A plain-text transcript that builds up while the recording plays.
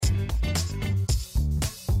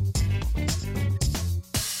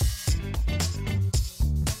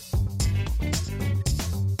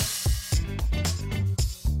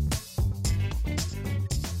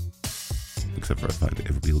for the fact that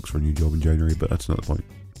everybody looks for a new job in January, but that's not the point.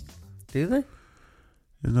 Do they?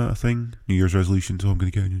 Isn't that a thing? New Year's resolution, so I'm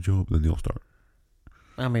going to get a new job, then they all start.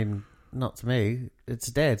 I mean, not to me. It's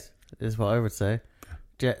dead, is what I would say.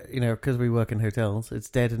 Because we work in hotels, it's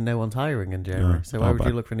dead and no one's hiring in January. Yeah. So why would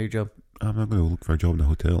you look for a new job? I'm not going to look for a job in a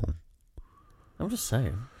hotel. I'm just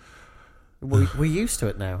saying. We're used to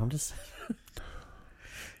it now. I'm just...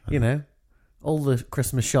 all the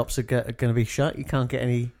Christmas shops are going to be shut. You can't get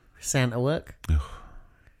any Santa work.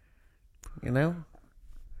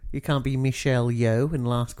 You can't be Michelle Yeoh in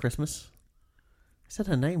Last Christmas. I said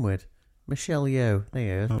her name weird. Michelle Yeoh. There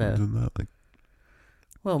you go. That's better.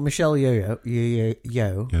 Well, Michelle Yeoh.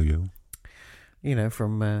 Yo.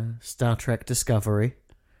 From Star Trek Discovery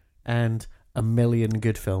and a million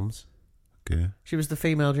good films. Okay. She was the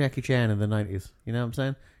female Jackie Chan in the 90s. You know what I'm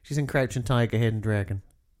saying? She's in Crouching Tiger, Hidden Dragon.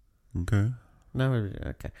 Okay. No?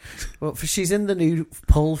 Okay. Well, she's in the new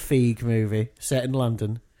Paul Feig movie set in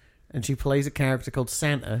London, and she plays a character called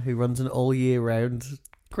Santa who runs an all-year-round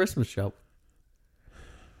Christmas shop.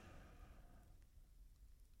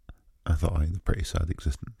 I thought I had a pretty sad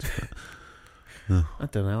existence. No. I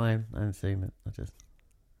don't know. I haven't seen it. It's a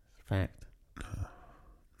fact.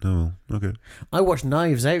 No. Okay. I watched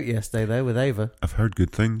Knives Out yesterday, though, with Ava. I've heard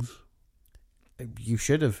good things. You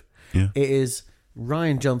should have. Yeah. It is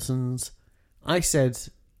Ryan Johnson's, I said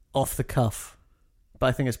off the cuff, but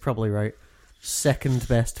I think it's probably right, second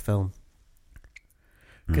best film.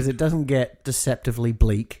 Because it doesn't get deceptively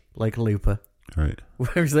bleak like Looper. Right.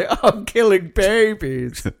 Where he's like, I'm killing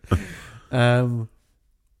babies. And,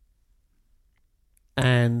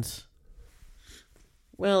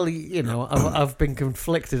 well, I've been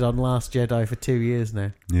conflicted on Last Jedi for 2 years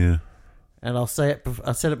now. Yeah. And I'll say it.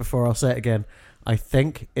 I said it before. I'll say it again. I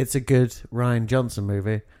think it's a good Ryan Johnson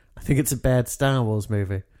movie. I think it's a bad Star Wars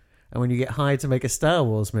movie. And when you get hired to make a Star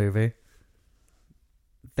Wars movie,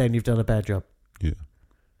 then you've done a bad job. Yeah.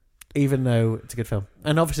 Even though it's a good film.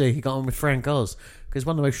 And obviously he got on with Frank Oz, because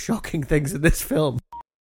one of the most shocking things in this film.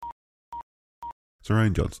 So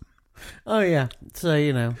Ryan Johnson. Oh yeah. So,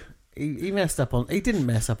 he messed up on... He didn't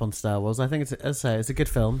mess up on Star Wars. I think it's a good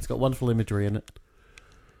film. It's got wonderful imagery in it.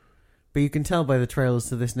 But you can tell by the trailers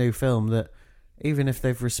to this new film that even if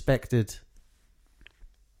they've respected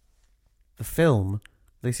the film,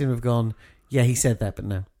 they seem to have gone, yeah, he said that, but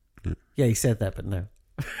no. Yeah, he said that, but no.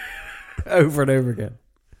 Over and over again.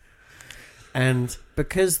 And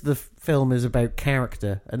because the film is about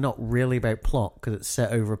character and not really about plot, because it's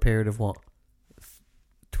set over a period of,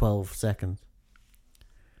 12 seconds.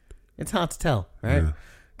 It's hard to tell, right?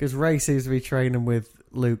 Because Rey seems to be training with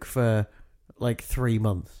Luke for 3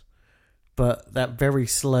 months. But that very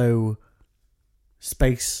slow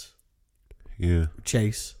space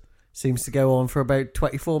chase seems to go on for about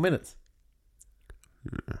 24 minutes.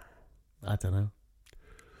 I don't know.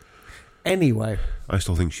 Anyway. I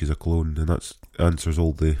still think she's a clone, and that answers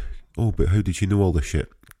all the, but how did she know all this shit?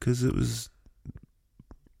 Because it was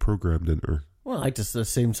programmed into her. Well, I just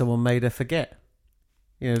assumed someone made her forget.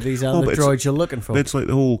 These aren't the droids you're looking for. It's like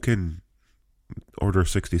the whole Order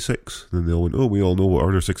 66. And then they all went, we all know what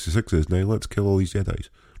Order 66 is now, let's kill all these Jedis.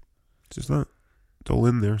 It's just that. It's all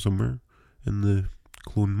in there somewhere, in the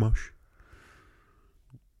clone mush.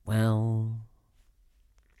 Well...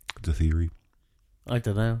 It's a theory. I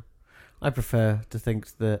don't know. I prefer to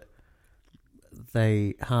think that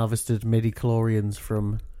they harvested midi-chlorians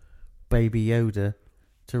from Baby Yoda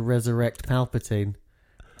to resurrect Palpatine,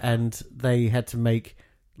 and they had to make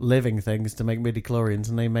living things to make midi-chlorians,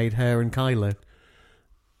 and they made her and Kylo.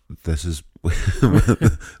 This is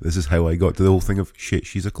this is how I got to the whole thing of shit,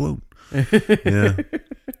 she's a clone. Yeah.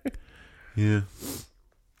 Yeah.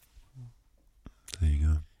 There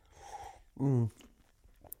you go.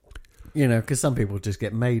 Because some people just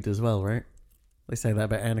get made as well, right? They say that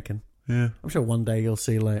about Anakin. Yeah. I'm sure one day you'll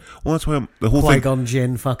see, well, that's why the whole Qui-Gon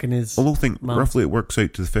Jinn fucking his the whole thing, mum. roughly it works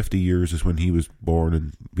out to the 50 years is when he was born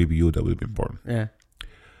and Baby Yoda would have been born. Yeah.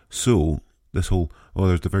 So, this whole,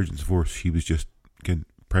 there's divergence of force, she was just getting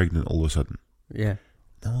pregnant all of a sudden. Yeah.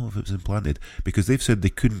 No, if it was implanted. Because they've said they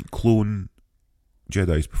couldn't clone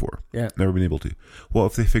Jedis before. Yeah. Never been able to. What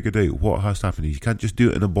if they figured out what has to happen is you can't just do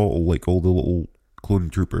it in a bottle like all the little clone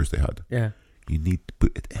troopers they had. Yeah. You need to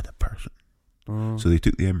put it in a person. So they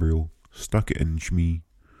took the embryo, stuck it in Shmi.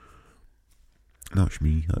 Not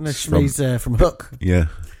Shmi. That's Shmi's from Hook. Yeah.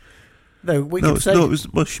 No, it was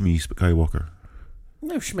Shmi Skywalker.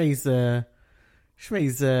 No, Shmi's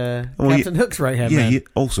Captain Hook's right hand man. Yeah,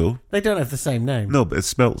 also. They don't have the same name. No, but it's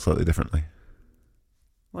spelled slightly differently.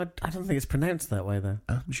 Well, I don't think it's pronounced that way, though.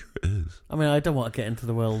 I'm sure it is. I mean, I don't want to get into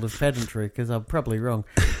the world of pedantry, because I'm probably wrong.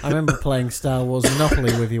 I remember playing Star Wars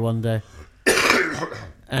Monopoly with you one day.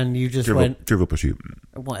 and you just Trivial Pursuit.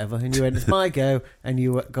 whatever, and you went, it's my go, and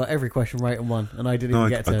you got every question right and won, and I didn't even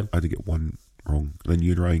get a turn. I did get one wrong. Then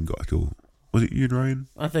you and Ryan got to go. Was it you and Ryan?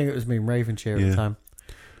 I think it was me and Ravenshire at the time.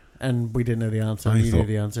 And we didn't know the answer, and you knew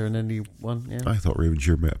the answer, and then you won, yeah. I thought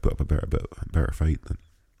Ravenshire might have put up a better fight than...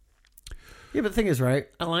 Yeah, but the thing is, right,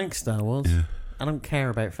 I like Star Wars. Yeah. I don't care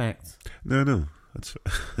about facts. No. That's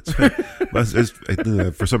fair. But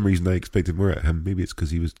for some reason I expected more at him. Maybe it's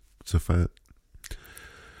because he was so fat.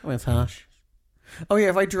 I mean, it's harsh. Oh yeah,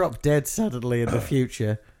 if I drop dead suddenly in the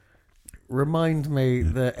future, remind me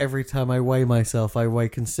that every time I weigh myself, I weigh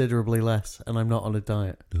considerably less, and I'm not on a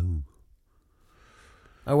diet. No.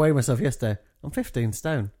 I weighed myself yesterday. I'm 15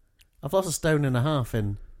 stone. I've lost 1.5 stone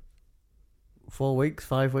in 4 weeks,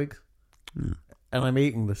 5 weeks. And I'm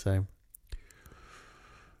eating the same.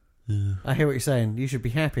 Yeah. I hear what you're saying. You should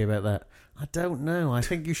be happy about that. I don't know. I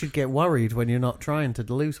think you should get worried when you're not trying to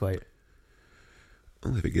lose weight.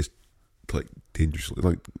 Only if it gets dangerously.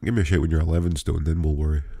 Give me a shout when you're 11 stone, then we'll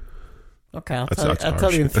worry. Okay, I'll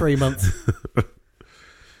tell you in 3 months.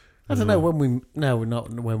 I don't know when we... No, not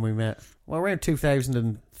when we met. Well, around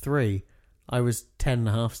 2003, I was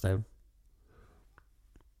 10.5 stone.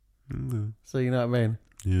 So you know what I mean?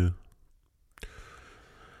 Yeah.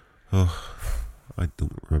 Oh, I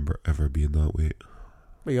don't remember ever being that weight.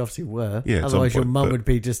 Well, you obviously were. Yeah, otherwise your mum would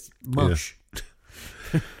be just mush.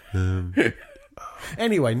 Yeah.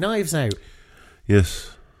 Anyway, Knives Out.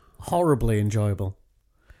 Yes. Horribly enjoyable.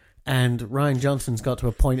 And Ryan Johnson's got to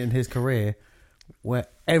a point in his career where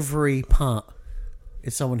every part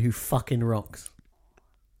is someone who fucking rocks.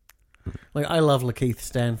 I love Lakeith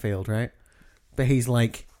Stanfield, right? But he's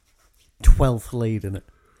 12th lead in it.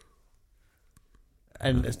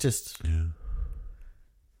 And it's just... Yeah.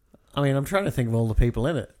 I mean, I'm trying to think of all the people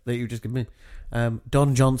in it that you just give me.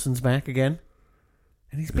 Don Johnson's back again.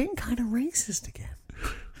 And he's being kind of racist again.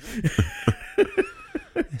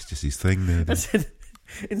 It's just his thing now. I said,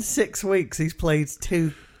 in 6 weeks, he's played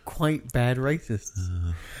 2 quite bad racists.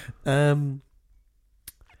 I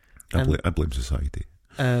blame society.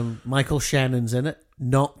 Michael Shannon's in it.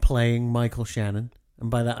 Not playing Michael Shannon. And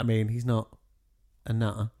by that I mean he's not a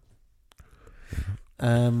nutter.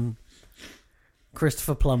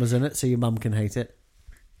 Christopher Plummer's in it, so your mum can hate it.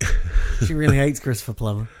 She really hates Christopher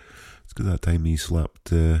Plummer. It's because that time he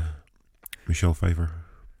slapped Michelle Pfeiffer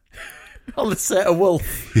on the set of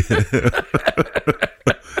Wolf.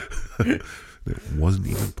 It wasn't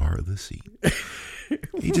even part of the scene.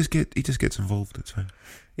 He just gets involved. It's fine.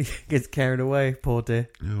 He gets carried away. Poor dear.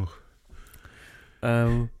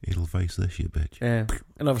 Oh. Edelweiss, this you bitch. Yeah,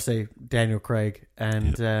 and obviously Daniel Craig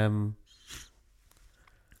and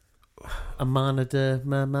Amana de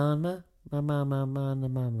Mama.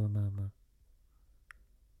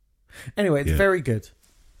 Anyway, it's very good,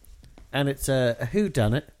 and it's a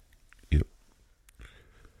whodunit. Yep.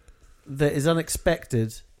 That is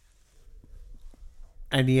unexpected,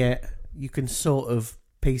 and yet you can sort of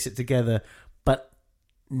piece it together, but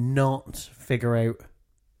not figure out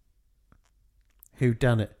who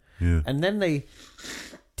done it. Yeah. And then they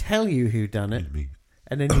tell you who done it,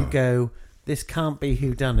 and then you go, "This can't be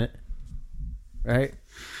who done it," right?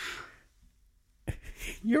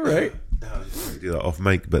 You're right. I do that off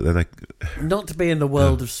mic, but then not to be in the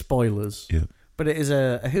world of spoilers. Yeah. But it is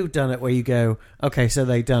a who done it where you go, okay, so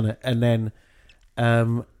they done it, and then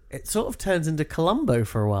it sort of turns into Columbo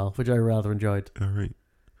for a while, which I rather enjoyed. All right.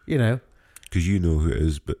 You know, because you know who it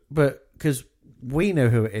is, but because we know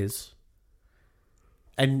who it is,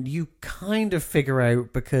 and you kind of figure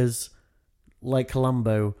out because, like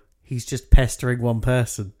Columbo, he's just pestering one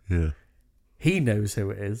person. Yeah. He knows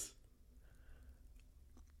who it is.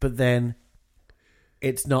 But then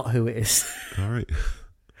it's not who it is. All right.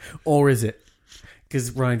 Or is it? Because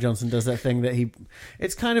Ryan Johnson does that thing that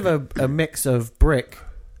it's kind of a mix of Brick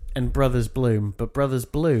and Brothers Bloom. But Brothers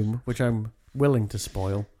Bloom, which I'm willing to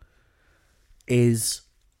spoil, is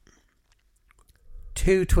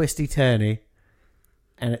too twisty-turny,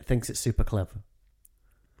 and it thinks it's super clever.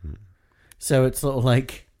 So it's sort of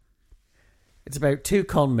it's about 2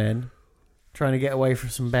 con men trying to get away from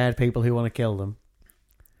some bad people who want to kill them.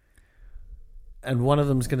 And one of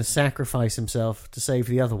them's going to sacrifice himself to save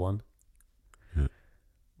the other one. Yeah.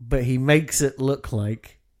 But he makes it look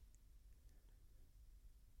like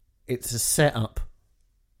it's a setup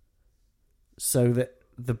so that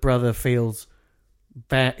the brother feels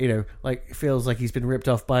bad, feels like he's been ripped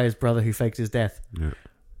off by his brother who faked his death. Yeah.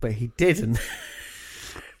 But he didn't.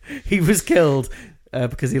 He was killed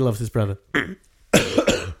because he loves his brother.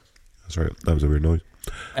 That's right. That was a weird noise.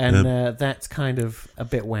 And that's kind of a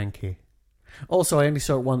bit wanky. Also, I only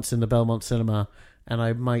saw it once in the Belmont Cinema, and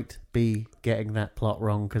I might be getting that plot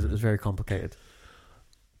wrong because it was very complicated.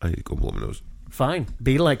 I need to go blow my nose. Fine,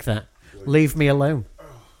 be like that. Leave me alone.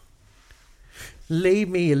 Leave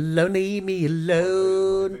me alone, leave me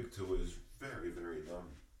alone. Big toe is very, very numb.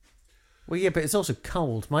 Well, yeah, but it's also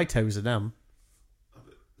cold. My toes are numb. Oh,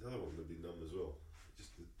 but the other one would be numb as well.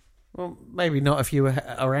 Well, maybe not if you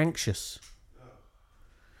are anxious.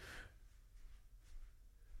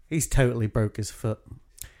 He's totally broke his foot.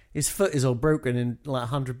 His foot is all broken in like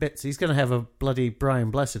 100 bits. He's going to have a bloody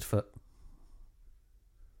Brian Blessed foot.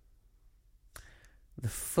 The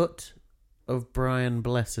foot of Brian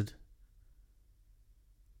Blessed.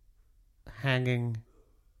 Hanging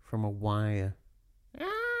from a wire.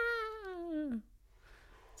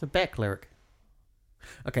 It's a Beck lyric.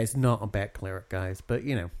 Okay, it's not a Beck lyric, guys, but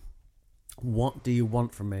you know, what do you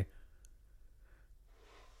want from me?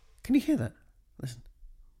 Can you hear that? Listen.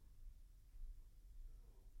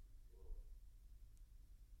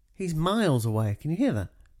 He's miles away. Can you hear that?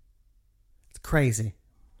 It's crazy.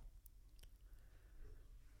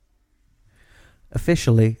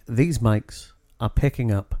 Officially, these mics are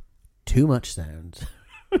picking up too much sound.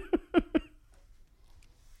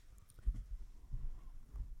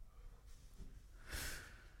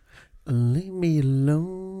 Leave me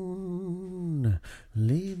alone.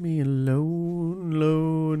 Leave me alone,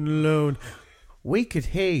 alone. We could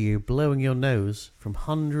hear you blowing your nose from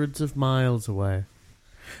hundreds of miles away.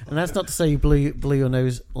 And that's not to say you blew your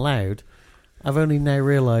nose loud. I've only now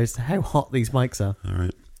realised how hot these mics are. All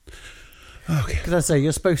right. Okay. Because I say,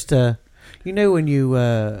 you're supposed to... You know when you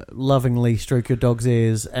lovingly stroke your dog's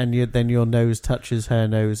ears and then your nose touches her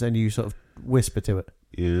nose and you sort of whisper to it?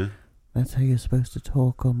 Yeah. That's how you're supposed to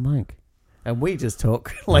talk on mic. And we just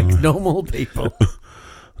talk like normal people. I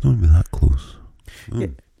don't want to be that close. Oh. Yeah.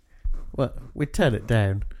 Well, we turn it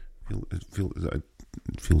down.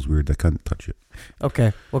 It feels weird. I can't touch it.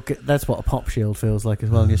 Okay, well, that's what a pop shield feels like as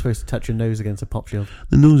well. And you're supposed to touch your nose against a pop shield.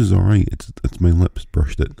 The nose is all right. It's my lips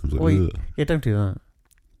brushed it. I was like, well, yeah, don't do that.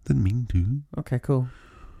 Didn't mean to. Okay, cool.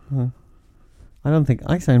 I don't think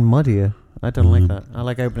I sound muddier. I don't like that. I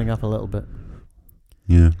like opening up a little bit.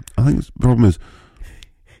 Yeah, I think the problem is,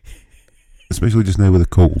 especially just now with a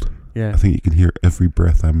cold. Yeah, I think you can hear every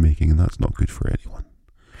breath I'm making, and that's not good for anyone.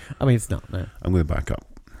 I mean, it's not. No, I'm going to back up.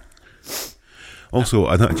 Also,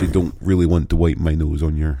 I actually don't really want to wipe my nose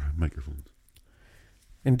on your microphone.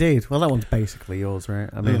 Indeed. Well, that one's basically yours, right?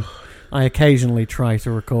 I mean, I occasionally try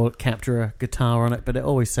to capture a guitar on it, but it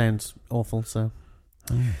always sounds awful, so...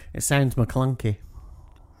 It sounds McClunky.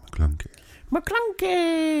 McClunky.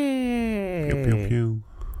 McClunky! Pew, pew,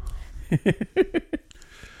 pew.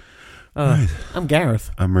 Right. I'm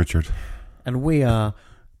Gareth. I'm Richard. And we are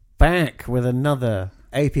back with another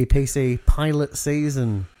APPC pilot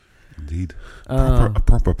season. Indeed. A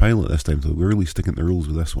proper pilot this time, so we're really sticking to the rules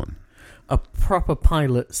with this one. A proper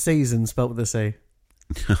pilot season spelled with a C.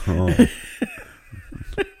 Oh.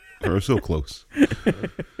 We're so close.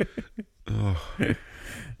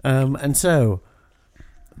 And so,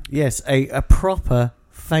 yes, a proper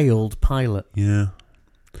failed pilot. Yeah.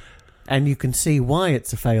 And you can see why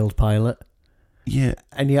it's a failed pilot. Yeah.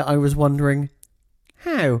 And yet I was wondering,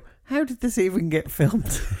 how did this even get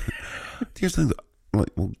filmed? Here's the thing,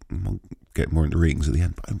 we'll get more into ratings at the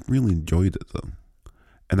end, but I really enjoyed it though.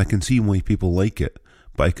 And I can see why people like it,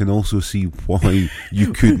 but I can also see why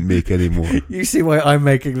you couldn't make any more. You see why I'm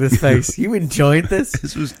making this face. You enjoyed this?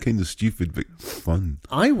 This was kind of stupid, but fun.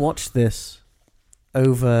 I watched this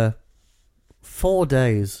over 4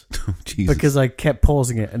 days Oh, Jesus. because I kept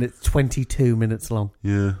pausing it, and it's 22 minutes long.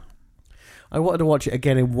 Yeah. I wanted to watch it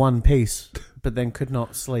again in one piece, but then could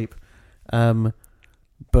not sleep. But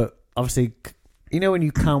obviously, you know when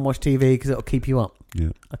you can't watch TV because it'll keep you up?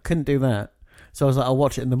 Yeah. I couldn't do that. So I was like, I'll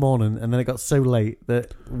watch it in the morning, and then it got so late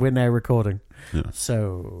that we're now recording. Yeah.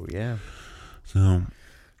 So, yeah. So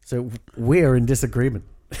we're in disagreement.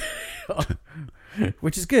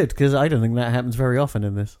 Which is good, because I don't think that happens very often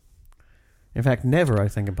in this. In fact, never, I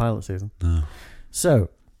think, in pilot season. No.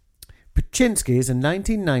 So, Pachinski is a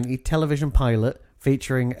 1990 television pilot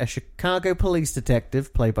featuring a Chicago police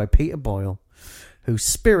detective played by Peter Boyle, whose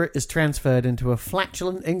spirit is transferred into a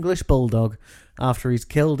flatulent English bulldog after he's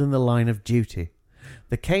killed in the line of duty.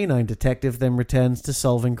 The canine detective then returns to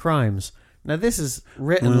solving crimes. Now, this is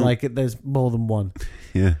written like there's more than one.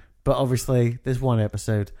 Yeah. But obviously, there's one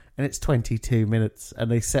episode, and it's 22 minutes,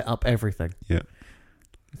 and they set up everything. Yeah.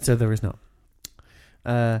 So there is not.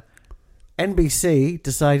 NBC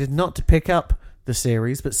decided not to pick up the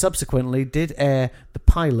series, but subsequently did air the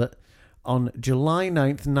pilot on July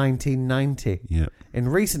 9th, 1990. Yeah. In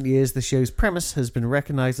recent years, the show's premise has been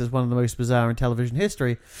recognised as one of the most bizarre in television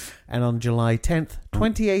history, and on July 10th,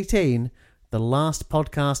 2018, the last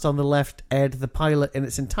podcast on the left aired the pilot in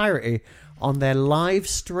its entirety on their live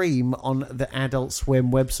stream on the Adult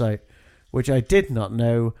Swim website, which I did not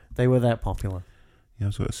know they were that popular. Yeah, I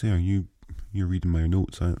was going to say, you're reading my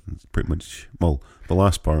notes. It's pretty much, well, the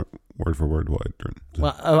last part, word for word, what I'd done. So.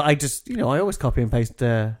 Well, I just, I always copy and paste.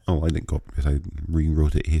 I didn't copy it. I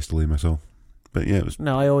rewrote it hastily myself. But yeah, it was...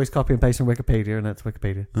 No, I always copy and paste from Wikipedia, and that's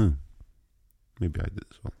Wikipedia. Oh, maybe I did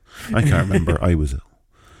as well. I can't remember. I was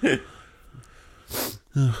ill.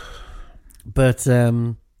 But,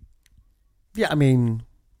 yeah, I mean...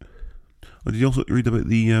 Oh, did you also read about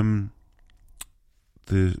the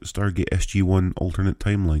Stargate SG-1 alternate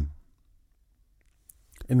timeline?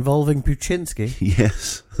 Involving Puchinsky?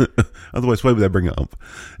 Yes. Otherwise, why would I bring it up?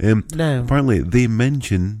 No. Apparently, they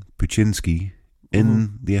mention Puchinsky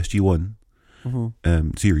in the SG-1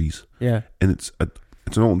 series. Yeah. And it's an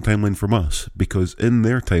alternate timeline from us, because in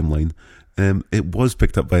their timeline, it was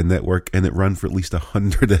picked up by a network and it ran for at least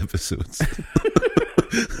 100 episodes.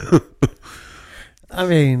 I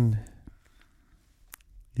mean...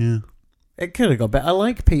 Yeah. It could have got better. I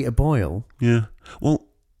like Peter Boyle. Yeah. Well,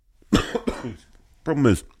 problem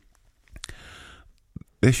is,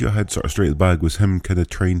 the issue I had sort of straight at the bag was him kind of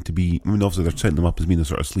trying to be... I mean, obviously they're setting him up as being a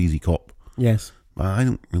sort of sleazy cop. Yes. But I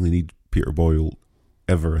don't really need Peter Boyle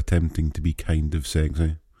ever attempting to be kind of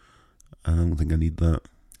sexy. I don't think I need that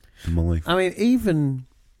in my life. I mean,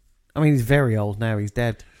 he's very old now. He's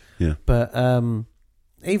dead. Yeah. But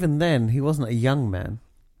even then, he wasn't a young man.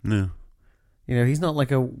 No. He's not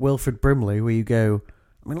like a Wilfred Brimley where you go,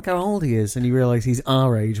 I mean, look how old he is, and you realise he's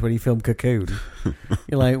our age when he filmed Cocoon.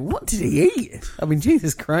 You're like, what did he eat? I mean,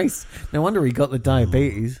 Jesus Christ. No wonder he got the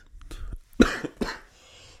diabetes.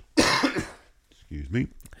 Excuse me.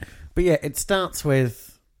 But yeah, it starts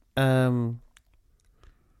with... I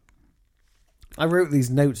wrote these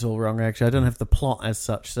notes all wrong, actually. I don't have the plot as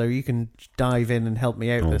such, so you can dive in and help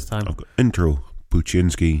me out this time. I've got intro,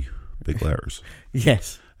 Puchinsky, big letters.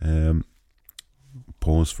 Yes.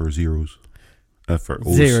 Pause for zeros. For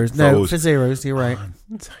O's, zeros. For for zeros, you're right.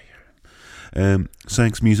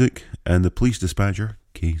 Sex music and the police dispatcher,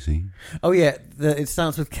 Casey. Oh, yeah. It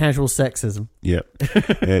starts with casual sexism. Yeah.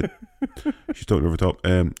 She's talking over the top.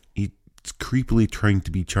 He's creepily trying to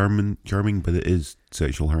be charming, but it is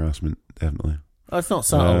sexual harassment, definitely. Oh, it's not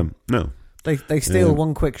subtle. No. They steal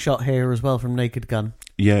one quick shot here as well from Naked Gun.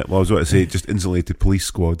 Yeah, well, I was about to say, just insulated police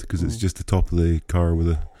squad, because it's just the top of the car with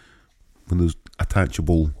one of those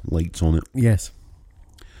attachable lights on it. Yes.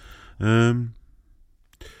 But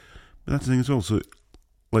that's the thing as well. So,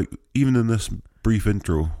 like, even in this brief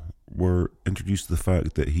intro, we're introduced to the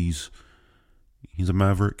fact that he's a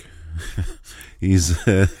maverick. He's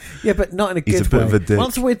yeah, but not in a good way. He's a bit of a dick. Well,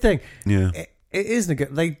 that's a weird thing. Yeah, it isn't a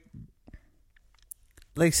good.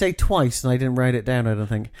 They say twice, and I didn't write it down. I don't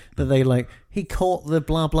think that they he caught the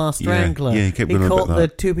blah blah strangler. Yeah, he kept going on caught about the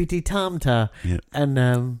that. Tubity Tamta. Yeah,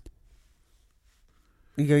 and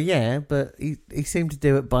you go, yeah, but he seemed to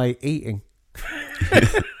do it by eating.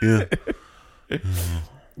 yeah.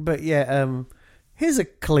 But yeah, here's a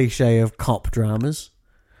cliche of cop dramas: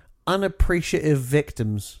 unappreciative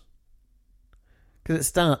victims. Because it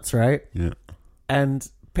starts right, yeah, and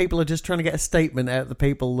people are just trying to get a statement out of the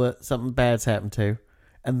people that something bad's happened to,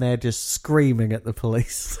 and they're just screaming at the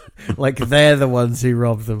police like they're the ones who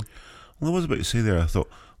robbed them. Well, I was about to say there, I thought,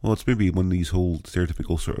 well, it's maybe one of these whole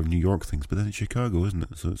stereotypical sort of New York things, but then it's Chicago, isn't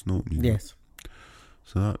it? So it's not New York. Yes.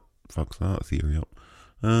 So that fucks that theory up.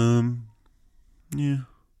 Yeah.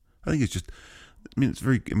 I think it's just,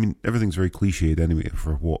 everything's very cliched anyway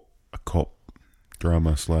for what a cop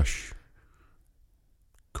drama /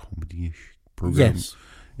 comedy-ish program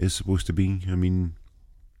is supposed to be. I mean,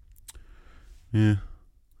 yeah.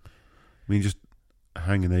 Just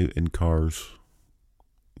hanging out in cars,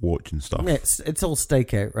 watching stuff. Yeah, it's all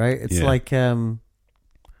stakeout, right? It's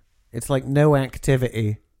like No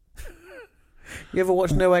Activity. You ever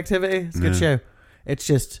watch No Activity? It's a good show. It's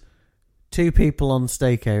just two people on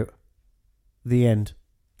stakeout. The end.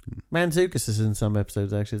 Mantzoukas is in some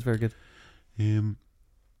episodes, actually. It's very good.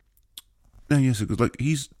 Now, yes, because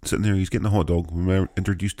he's sitting there, he's getting a hot dog. We're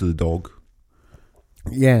introduced to the dog.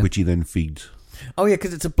 Yeah. Which he then feeds. Oh, yeah,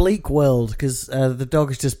 because it's a bleak world, because the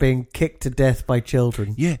dog is just being kicked to death by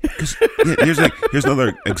children. Yeah, because here's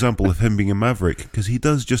another example of him being a maverick, because he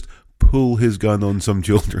does just pull his gun on some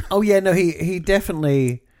children. Oh, yeah, no, he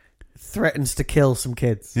definitely threatens to kill some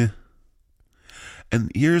kids. Yeah.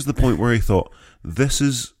 And here's the point where I thought, this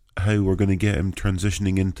is how we're going to get him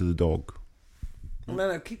transitioning into the dog.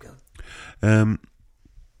 No, keep going. And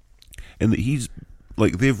that he's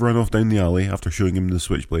like they've run off down the alley after showing him the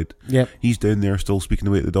switchblade. Yep. He's down there still speaking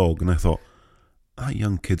away to the dog, and I thought that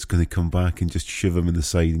young kid's going to come back and just shiv him in the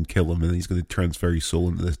side and kill him, and he's going to transfer his soul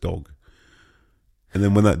into this dog. And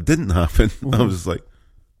then when that didn't happen, I was just like,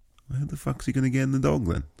 how the fuck's he going to get in the dog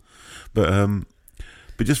then?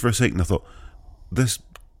 But just for a second, I thought this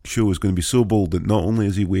show is going to be so bold that not only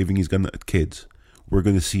is he waving his gun at kids, we're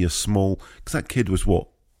going to see a small, because that kid was what?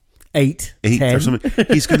 8 or something.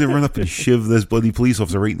 He's going to run up and shiv this bloody police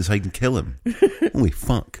officer right in the side and kill him. Holy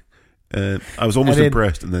fuck. I was almost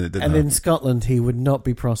impressed, and then it didn't happen. And in Scotland, he would not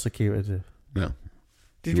be prosecuted. No.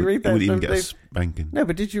 Did you read that? He wouldn't even get a spanking. No,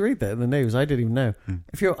 but did you read that in the news? I didn't even know.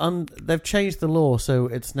 If you're they've changed the law, so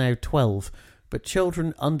it's now 12. But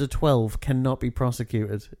children under 12 cannot be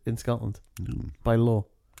prosecuted in Scotland by law.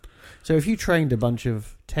 So if you trained a bunch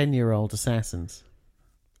of 10-year-old assassins,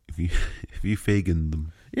 if you Fagin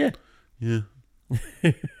them, yeah. No.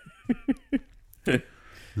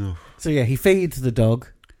 So yeah, he feeds the dog,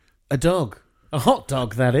 a hot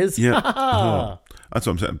dog, that is. Yeah, that's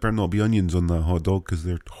what I'm saying. Better not be onions on that hot dog because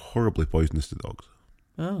they're horribly poisonous to dogs.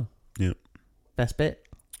 Oh, yeah. Best bit,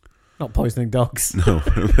 not poisoning dogs. No,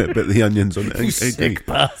 but the onions on it. You sick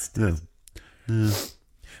bastard. Yeah.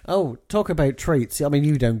 Oh, talk about treats. I mean,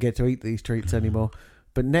 you don't get to eat these treats anymore,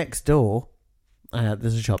 but next door,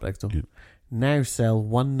 there's a shop next door. Yeah. Now sell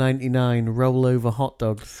 $1.99 rollover hot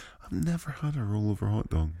dogs. I've never had a rollover hot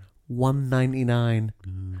dog. $1.99.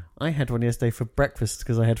 I had one yesterday for breakfast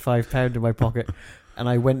because I had £5 in my pocket, and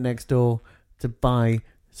I went next door to buy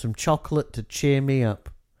some chocolate to cheer me up,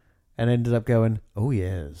 and ended up going, oh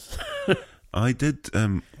yes. I did.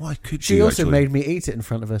 I could. She also made me eat it in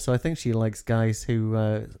front of her, so I think she likes guys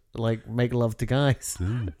who like make love to guys.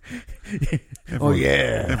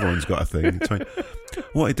 Everyone's got a thing. It's fine.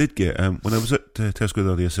 What I did get when I was at Tesco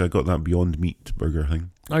the other day, so I got that Beyond Meat burger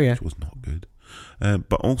thing. Oh yeah, which was not good.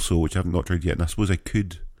 But also, which I've not tried yet, and I suppose I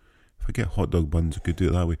could, if I get hot dog buns, I could do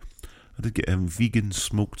it that way. I did get vegan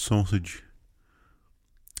smoked sausage.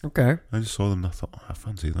 Okay. I just saw them and I thought, I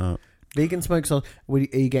fancy that. Vegan smoked sausage. Are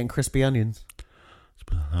you getting crispy onions?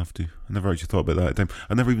 I have to. I never actually thought about that at the time.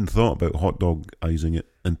 I never even thought about hot dog-izing it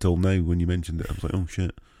until now when you mentioned it. I was like, oh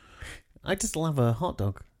shit. I just love a hot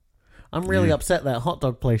dog. I'm really upset that hot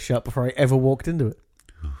dog place shut before I ever walked into it.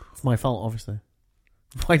 It's my fault, obviously.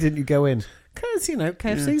 Why didn't you go in? Because,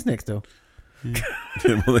 KFC's next door. Yeah.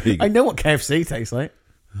 Well, there you go. I know what KFC tastes like.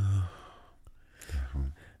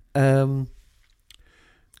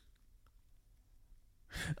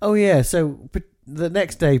 Oh, yeah. So the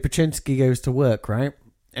next day, Pachinski goes to work, right?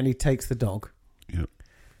 And he takes the dog. Yep.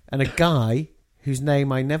 And a guy whose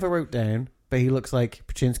name I never wrote down, but he looks like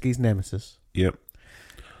Pachinski's nemesis. Yep.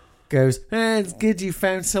 Goes, it's good you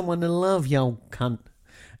found someone to love, you old cunt.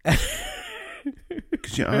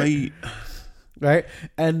 Right?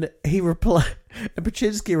 And and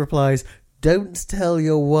Pachinski replies, don't tell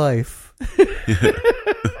your wife.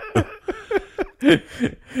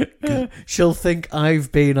 She'll think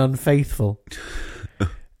I've been unfaithful.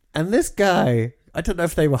 And this guy, I don't know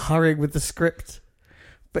if they were hurrying with the script,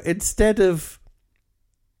 but instead of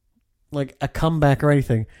like a comeback or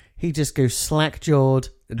anything, he just goes slack-jawed,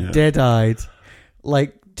 dead-eyed,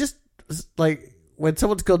 just like when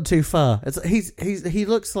someone's gone too far. He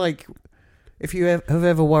looks like if you have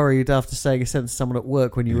ever worried after saying a sentence to someone at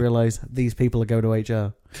work when you realise these people are going to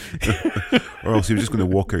HR. Or else he was just going to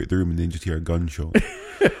walk out the room and then just hear a gunshot.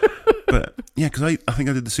 But yeah, because I think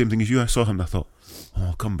I did the same thing as you. I saw him and I thought,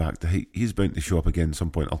 I'll come back to he's bound to show up again at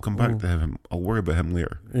some point. I'll come back to him. I'll worry about him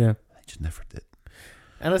later. Yeah. I just never did.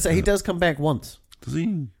 And I say he does come back once. Does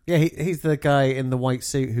he? Yeah, he's the guy in the white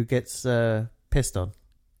suit who gets pissed on.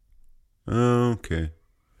 Okay.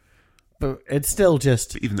 But it's still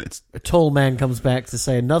just a tall man comes back to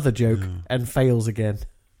say another joke and fails again.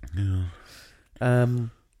 Yeah.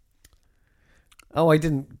 I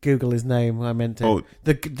didn't Google his name. I meant to. Oh.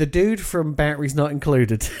 The dude from Batteries Not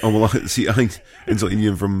Included. Oh, well, see, I insulted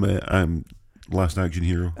him from Last Action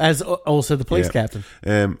Hero. As also the police captain.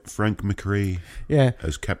 Frank McRae. Yeah.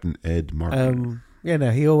 As Captain Ed Martin.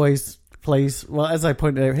 He always plays, well, as I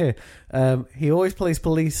pointed out here, he always plays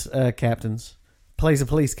police captains. Plays a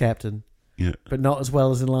police captain. Yeah. But not as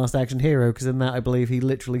well as in Last Action Hero, because in that I believe he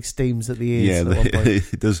literally steams at the ears. Yeah, at one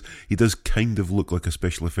point. he does kind of look like a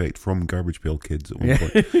special effect from Garbage Pail Kids at one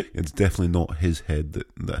point. It's definitely not his head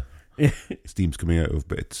that steam's coming out of,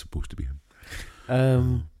 but it's supposed to be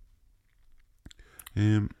him.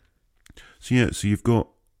 So you've got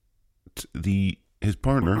his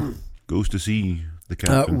partner goes to see the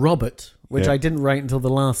captain, Robert, which I didn't write until the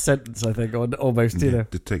last sentence. I think, or almost,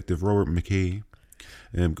 Detective Robert McKay.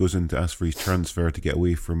 goes in to ask for his transfer to get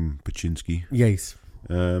away from Pachinski. Yes.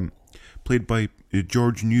 Played by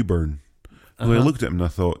George Newbern. When I looked at him and I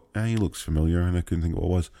thought, he looks familiar, and I couldn't think what it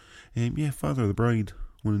was. Yeah, Father of the Bride,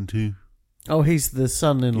 1 and 2. Oh, he's the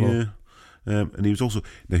son-in-law. Yeah. And he was also...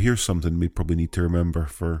 Now, here's something we probably need to remember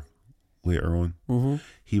for later on. Mm-hmm.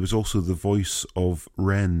 He was also the voice of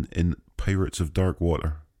Ren in Pirates of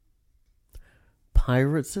Darkwater.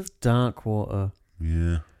 Pirates of Darkwater.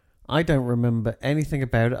 Yeah. I don't remember anything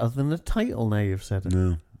about it other than the title now you've said it.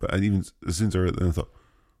 No. But even as soon as I read it, I thought,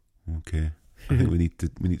 okay, I think we need to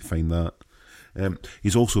find that.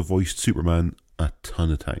 He's also voiced Superman a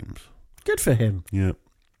ton of times. Good for him. Yeah.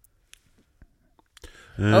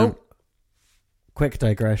 Quick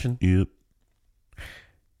digression. Yep.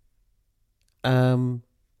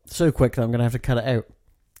 So quick that I'm going to have to cut it out.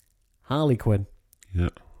 Harley Quinn. Yeah.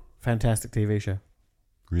 Fantastic TV show.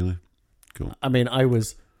 Really? Cool. I mean, I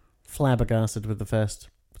was flabbergasted with the first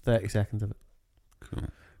 30 seconds of it. Cool.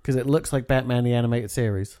 Because it looks like Batman the Animated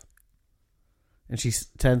Series. And she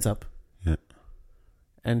turns up. Yeah.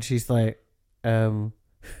 And she's like... and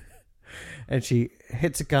she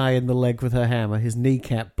hits a guy in the leg with her hammer. His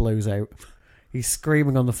kneecap blows out. He's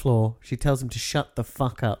screaming on the floor. She tells him to shut the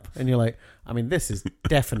fuck up. And you're like, I mean, this is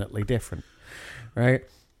definitely different. Right?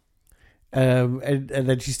 And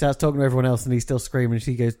then she starts talking to everyone else and he's still screaming.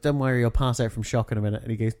 She goes, don't worry, you'll pass out from shock in a minute.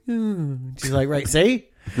 And he goes, And she's like, right, see?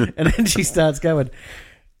 And then she starts going.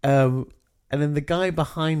 And then the guy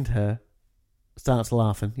behind her starts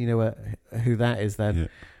laughing. You know who that is then, Yeah.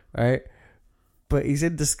 right? But he's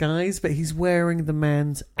in disguise, but he's wearing the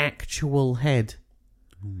man's actual head.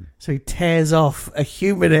 So he tears off a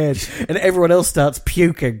human head and everyone else starts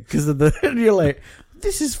puking because of the... And you're like,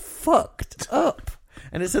 this is fucked up.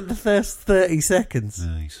 And it's in the first 30 seconds.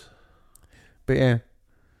 Nice. But yeah.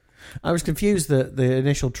 I was confused that the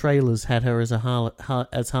initial trailers had her as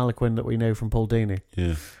as Harley Quinn that we know from Paul Dini.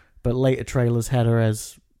 Yeah. But later trailers had her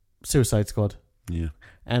as Suicide Squad. Yeah.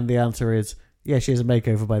 And the answer is, yeah, she has a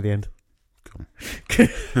makeover by the end. Cool.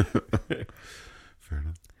 Fair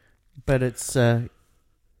enough. But it's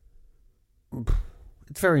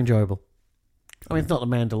very enjoyable. I mean, it's not The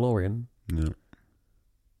Mandalorian. No.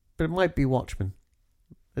 But it might be Watchmen.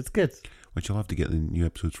 It's good. Which I'll have to get the new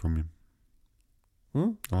episodes from you.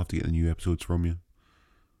 I'll have to get the new episodes from you.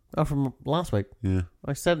 Oh, from last week? Yeah.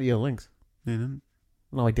 I sent you links. You didn't?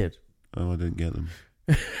 No, I did. Oh, I didn't get them.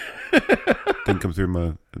 Didn't come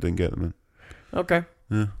through I didn't get them in. Okay.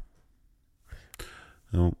 Yeah.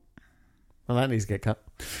 No. Well, that needs to get cut.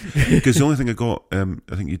 Because the only thing I got, I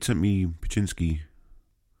think you'd sent me Pachinski,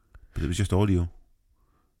 but it was just audio.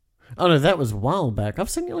 Oh, no, that was a while back. I've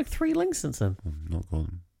sent you like 3 links since then. I've not got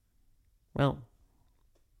them. Well.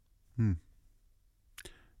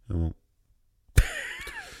 I won't.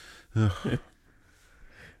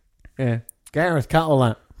 Yeah. Gareth, cut all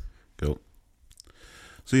that. Cool.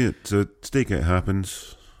 So yeah, so stakeout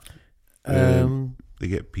happens. They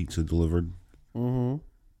get pizza delivered.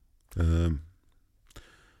 Mm-hmm.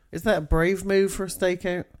 Is that a brave move for a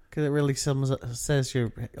stakeout? Because it really says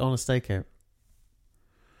you're on a stakeout.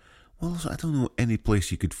 Well, I don't know any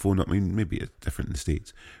place you could phone up. I mean, maybe it's different in the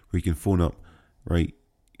States, where you can phone up, right,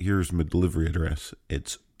 here's my delivery address.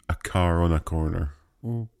 It's a car on a corner.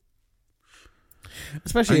 Mm. I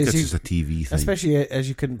Especially think as that's just a TV thing. Especially as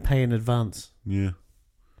you couldn't pay in advance. Yeah.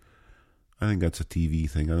 I think that's a TV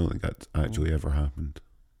thing. I don't think that's actually ever happened.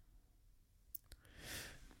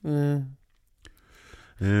 So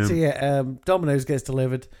yeah, Domino's gets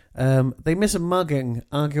delivered. They miss a mugging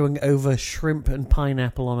arguing over shrimp and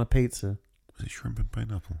pineapple on a pizza. Was it shrimp and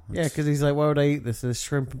pineapple? Yeah, because he's like, why would I eat this? There's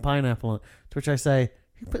shrimp and pineapple on it. To which I say,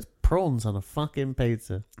 who puts prawns on a fucking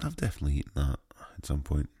pizza? I've definitely eaten that at some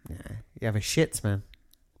point. Yeah, you have a shits, man.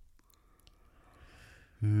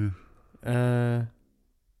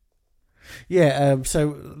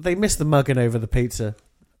 So they miss the mugging over the pizza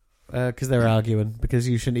because they're arguing because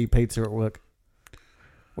you shouldn't eat pizza at work.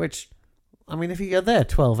 Which, I mean, if you're there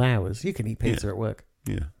 12 hours, you can eat pizza at work.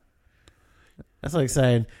 Yeah. That's like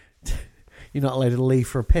saying you're not allowed to leave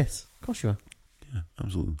for a piss. Of course you are. Yeah,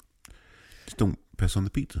 absolutely. Just don't piss on the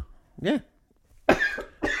pizza. Yeah.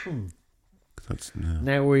 Yeah.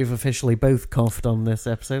 Now we've officially both coughed on this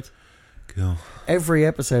episode. Cool. Every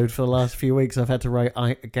episode for the last few weeks I've had to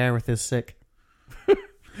write, Gareth is sick.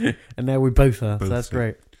 And now we both are. So that's sick.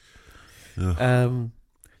 Great. So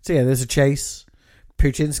yeah, there's a chase.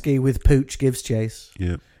 Puchinski with Pooch gives chase.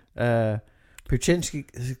 Yeah.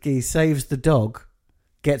 Puchinski saves the dog,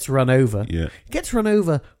 gets run over. Yeah. Gets run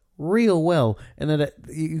over real well. And then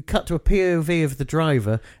you cut to a POV of the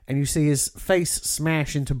driver and you see his face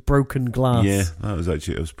smash into broken glass. Yeah,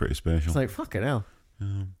 it was pretty special. It's like, fucking hell.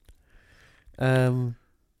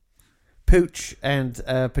 Pooch and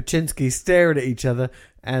Pachinski staring at each other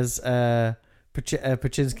as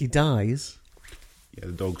Pachinski dies. Yeah,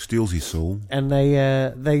 the dog steals his soul. And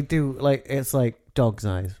they do, like, it's like dog's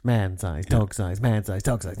eyes, man's eyes, dog's eyes, man's eyes,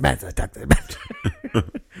 dog's eyes, man's eyes, dog's eyes, man's eyes.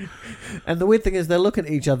 And the weird thing is they're looking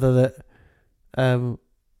at each other that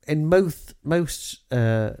in most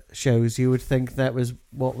shows you would think that was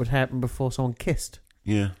what would happen before someone kissed.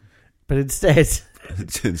 Yeah. But instead it's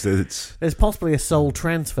there's possibly a soul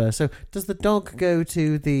transfer. So does the dog go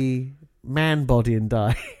to the man body and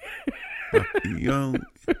die? you know,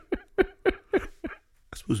 I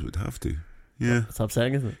suppose it would have to. Yeah. It's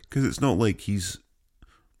upsetting, isn't it? Because it's not like he's...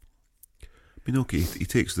 I mean, okay, he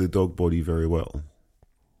takes the dog body very well.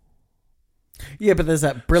 Yeah, but there's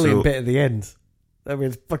that brilliant So- bit at the end. I mean,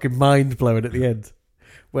 it's fucking mind-blowing at the end.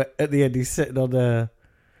 Where at the end he's sitting on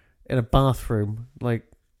in a bathroom, like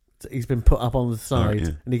he's been put up on the side, yeah.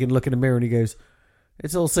 and he can look in the mirror and he goes,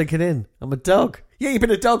 "It's all sinking in. I'm a dog." Yeah, you've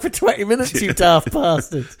been a dog for 20 minutes, you daft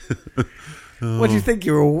bastard. What do you think?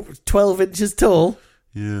 You're 12 inches tall?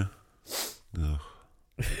 Yeah. Ugh.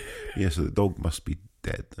 Yeah, so the dog must be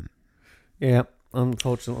dead then. Yeah,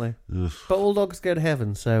 unfortunately. Ugh. But all dogs go to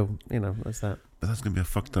heaven, so, that's that. But that's going to be a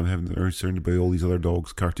fucked time having to be surrounded by all these other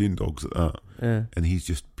dogs, cartoon dogs at that. Yeah. And he's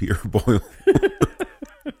just Peter Boyle.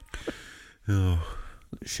 Oh,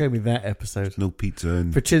 Show me that episode. no pizza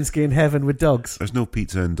in... Pachinski in heaven with dogs. There's no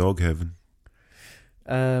pizza in dog heaven.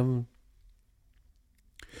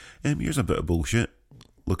 Here's a bit of bullshit.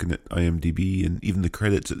 Looking at IMDb and even the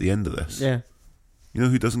credits at the end of this. Yeah. You know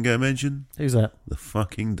who doesn't get a mention? Who's that? The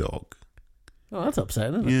fucking dog. Oh, that's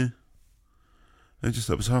upsetting, isn't it? Yeah. I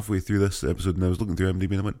was halfway through this episode and I was looking through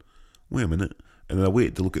IMDb and I went, wait a minute. And then I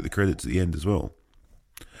waited to look at the credits at the end as well.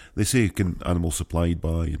 They say can animals supplied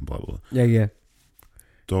by and blah, blah, blah. Yeah, yeah.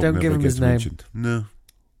 Dog Don't never give him gets his name. mentioned. No.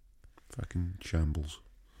 Fucking shambles.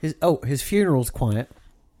 His funeral's quiet.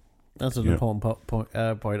 That's an Yeah. important point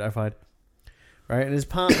I find. Right, and his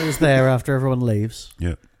partner's there after everyone leaves.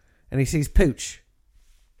 Yeah. And he sees Pooch,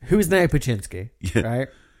 who is now Pachinski. Yeah. Right?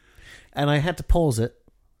 And I had to pause it.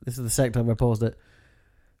 This is the second time I paused it.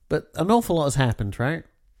 But an awful lot has happened, right?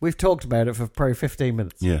 We've talked about it for probably 15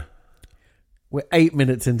 minutes. Yeah. We're 8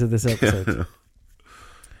 minutes into this episode.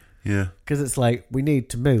 Yeah. Because it's like, we need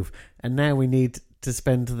to move. And now we need to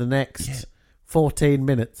spend the next 14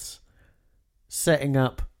 minutes setting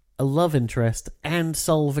up a love interest and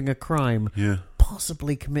solving a crime Yeah.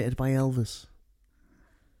 possibly committed by Elvis.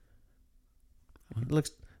 It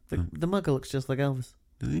looks the mugger looks just like Elvis.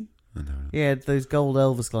 Did he? I don't know. He had those gold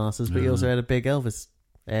Elvis glasses, but he also had a big Elvis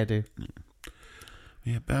hairdo.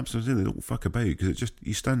 Yeah, perhaps they don't fuck about because it's just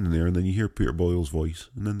you standing there and then you hear Peter Boyle's voice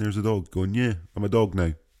and then there's a dog going, "Yeah, I'm a dog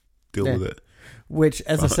now. Deal with it." Which,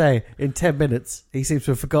 as I say, in 10 minutes he seems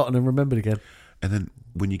to have forgotten and remembered again. And then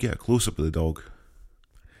when you get a close up of the dog,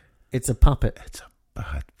 It's a puppet. it's a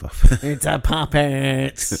bad puppet. It's a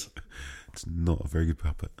puppet. It's not a very good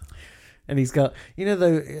puppet. And he's got,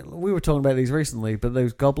 we were talking about these recently, but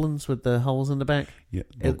those goblins with the holes in the back. Yeah,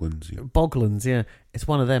 Boglins. Yeah. Boglins, yeah. It's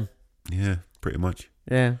one of them. Yeah, pretty much.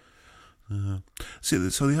 Yeah. See,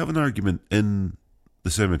 so they have an argument in the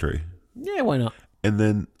cemetery, Yeah, why not? and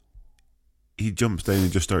then he jumps down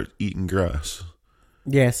and just starts eating grass.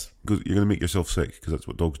 Yes. Goes, "You're going to make yourself sick," because that's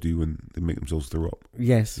what dogs do when they make themselves throw up.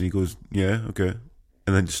 Yes. And he goes, "Yeah, okay,"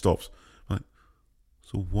 and then just stops. Like,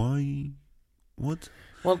 so why? What?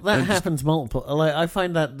 Well, that And happens multiple. Like, I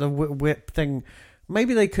find that the whip thing.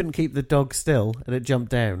 Maybe they couldn't keep the dog still, and it jumped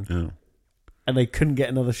down, Yeah. and they couldn't get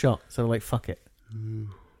another shot. So, like, fuck it.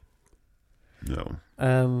 No.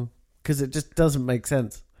 Because it just doesn't make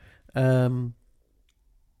sense. Oh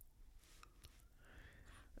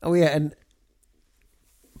yeah, and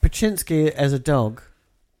Pachinski as a dog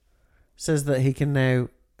says that he can now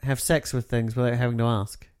have sex with things without having to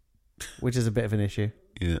ask, which is a bit of an issue.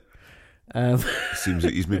 Yeah. Seems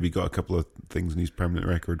that he's maybe got a couple of things in his permanent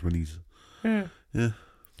record when he's... Yeah.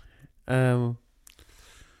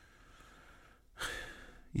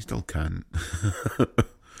 He still can.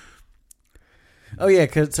 Oh yeah,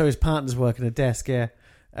 so his partner's working a desk. Yeah.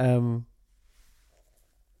 I've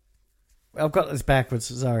got this backwards.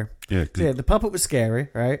 Sorry. Yeah. So yeah, the puppet was scary,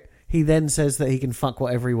 right? He then says that he can fuck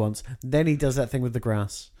whatever he wants. Then he does that thing with the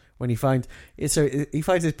grass. When he finds his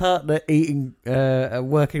partner eating,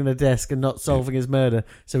 working on a desk and not solving his murder,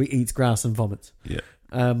 so he eats grass and vomits. Yeah.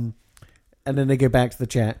 And then they go back to the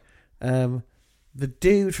chat. The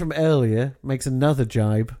dude from earlier makes another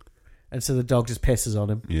jibe, and so the dog just pisses on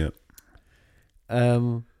him. Yeah.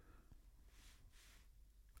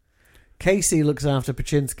 Casey looks after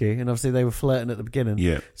Pachinski, and obviously they were flirting at the beginning.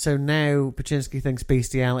 Yeah. So now Pachinski thinks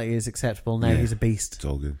bestiality is acceptable. Now he's a beast. It's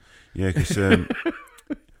all good. Yeah, because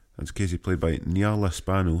that's Casey, played by Niala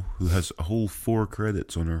Spano, who has a whole 4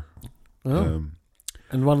 credits on her. Oh.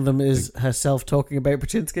 And one of them is herself talking about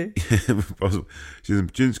Pachinski? She's in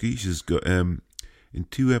Pachinski. She's got in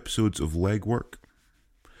 2 episodes of Legwork.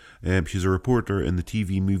 She's a reporter in the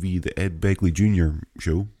TV movie The Ed Begley Jr.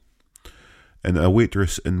 Show. And a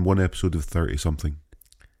waitress in 1 episode of 30-something.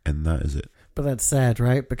 And that is it. But that's sad,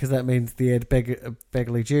 right? Because that means the Ed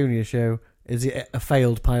Begley Jr. Show is a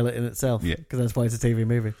failed pilot in itself. Yeah. Because that's why it's a TV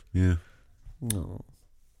movie. Yeah. No.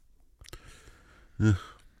 So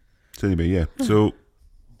anyway, yeah. So...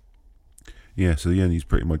 Yeah, so yeah, he's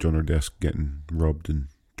pretty much on her desk getting robbed and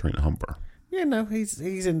trying to hump her. Yeah, no, he's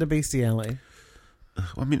into bestiality.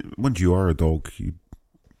 I mean, once you are a dog,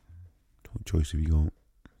 what choice have you got?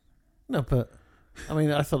 No, but I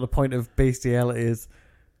mean, I thought the point of bestiality is.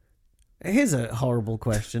 Here's a horrible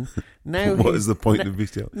question. Now, what is the point of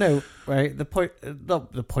bestiality? No, right? The point,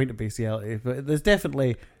 not the point of bestiality, but there's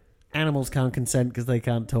definitely animals can't consent because they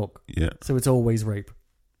can't talk. Yeah. So it's always rape,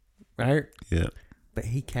 right? Yeah. But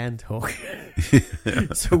he can talk.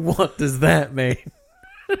 So what does that mean?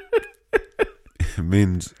 It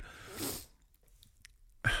means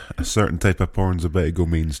a certain type of porn's about to go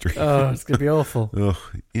mainstream. Oh, it's gonna be awful. Oh,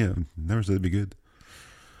 yeah, never said it'd be good.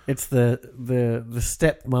 It's the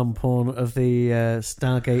stepmom porn of the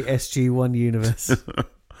Stargate SG-1 universe.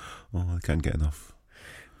 Oh, I can't get enough.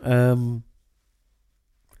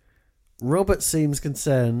 Robert seems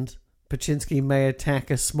concerned Pachinski may attack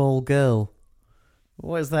a small girl.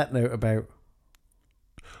 What is that note about?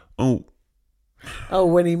 Oh,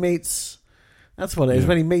 when he meets... That's what it is.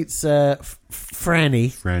 When he meets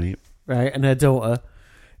Franny, right, and her daughter,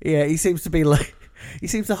 yeah, he seems to be like... He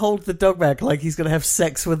seems to hold the dog back like he's going to have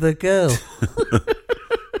sex with a girl. It's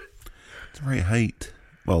the right height.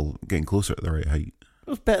 Well, getting closer to the right height. It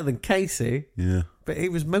was better than Casey. Yeah. But he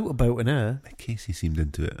was motorboating her. Casey seemed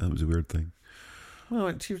into it. That was a weird thing.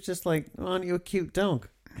 Well, she was just like, aren't you a cute dog?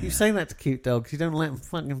 You say that to cute dogs. You don't let them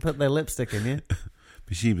fucking put their lipstick in you.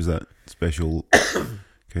 But she was that special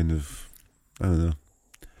kind of, I don't know,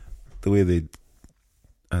 the way they,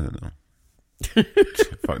 I don't know.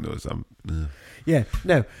 Fuck knows. Yeah,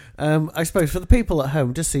 no. I suppose for the people at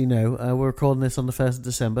home, just so you know, we're recording this on the 1st of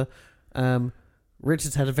December.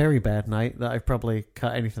 Richard's had a very bad night that I've probably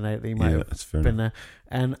cut anything out that he might have been there.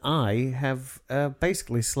 And I have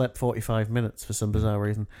basically slept 45 minutes for some bizarre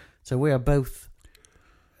reason. So we are both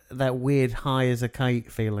that weird high as a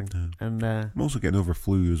kite feeling. Yeah. And I'm also getting over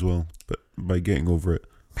flu as well, but by getting over it,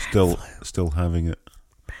 still having it.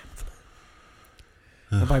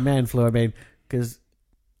 And by man flu, I mean, because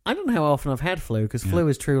I don't know how often I've had flu, because flu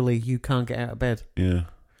is truly you can't get out of bed. Yeah.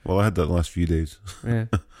 Well, I had that the last few days. Yeah.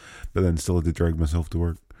 But then still had to drag myself to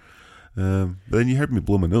work. But then you heard me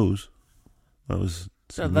blow my nose. That was...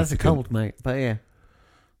 That's a cold, mate, but yeah.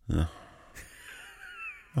 Yeah.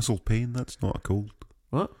 Muscle pain, that's not a cold.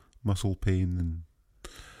 What? Muscle pain and...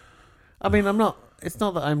 I mean, I'm not... It's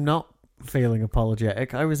not that I'm not feeling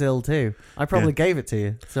apologetic. I was ill too. I probably gave it to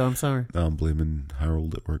you, so I'm sorry. I'm blaming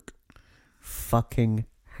Harold at work. Fucking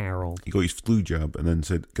Harold. He got his flu jab and then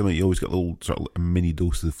said, you always get a little sort of a mini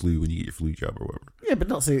dose of the flu when you get your flu jab or whatever. Yeah, but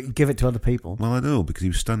not so you give it to other people. Well, I know, because he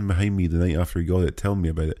was standing behind me the night after he got it, telling me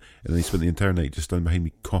about it, and then he spent the entire night just standing behind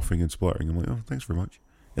me coughing and spluttering. I'm like, oh, thanks very much.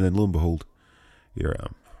 And then lo and behold, here I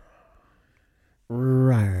am.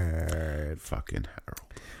 Right. Fucking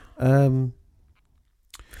Harold.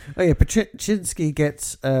 Oh yeah, Pachinski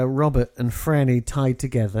gets Robert and Franny tied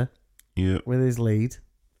together. Yeah. With his lead.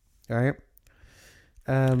 Alright.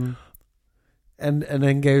 And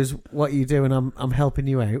then goes, what are you doing? I'm helping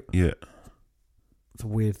you out. Yeah. It's a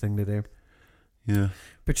weird thing to do. Yeah.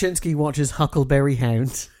 Pachinski watches Huckleberry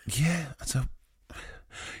Hound. Yeah,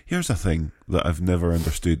 here's a thing that I've never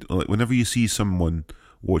understood. Like, whenever you see someone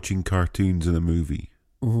watching cartoons in a movie,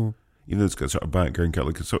 mm-hmm. even though it's got sort of background,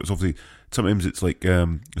 like it's obviously sometimes it's like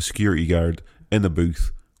a security guard in a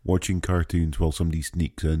booth watching cartoons while somebody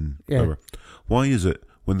sneaks in. Yeah. Whatever. Why is it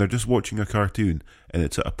when they're just watching a cartoon and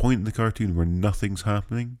it's at a point in the cartoon where nothing's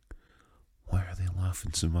happening? Why are they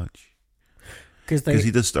laughing so much? Because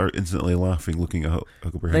he does start instantly laughing looking at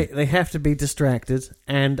Huckleberry. They have to be distracted,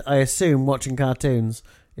 and I assume watching cartoons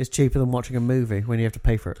is cheaper than watching a movie when you have to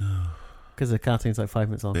pay for it. Because the cartoon's like 5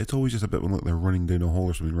 minutes long. It's always just a bit when like they're running down a hall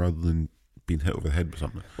or something rather than being hit over the head with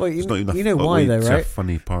something. Well, you know why though, right? It's a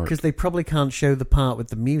funny part. Because they probably can't show the part with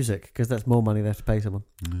the music because that's more money they have to pay someone.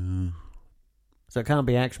 So it can't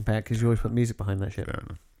be action packed because you always put music behind that shit. Fair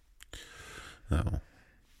enough.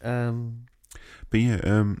 No. Um. But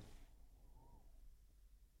yeah,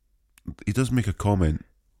 he does make a comment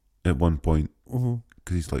at one point Mm-hmm.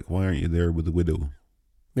 because he's like, "Why aren't you there with the widow?"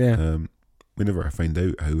 Yeah. Whenever I find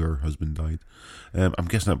out how her husband died, I'm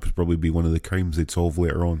guessing that would probably be one of the crimes they'd solve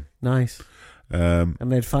later on. Nice. And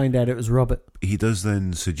they'd find out it was Robert. He does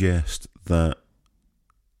then suggest that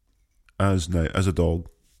as a dog,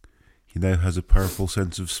 he now has a powerful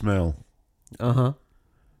sense of smell, Uh-huh.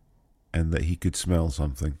 and that he could smell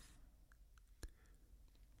something,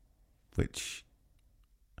 which,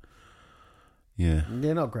 yeah,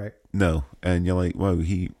 not great. no, and you're like, wow,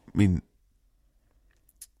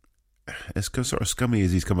 it's sort of scummy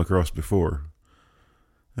as he's come across before.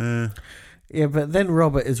 Yeah, but then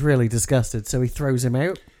Robert is really disgusted, so he throws him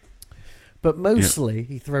out. But mostly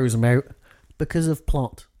he throws him out because of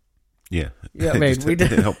plot. Yeah, Yeah, I mean, it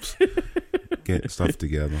helps get stuff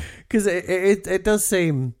together. Because it does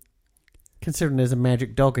seem, considering there's a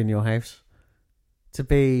magic dog in your house, to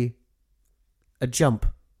be a jump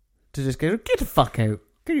to just go, get the fuck out.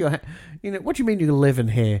 Get your what do you mean you live in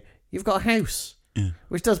here? You've got a house. Yeah.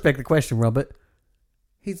 Which does beg the question, Robert.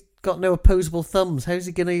 He's got no opposable thumbs. How's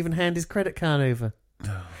he going to even hand his credit card over?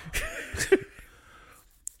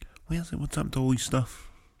 What's up to all his stuff?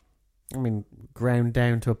 I mean, ground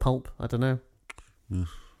down to a pulp. I don't know. Yeah.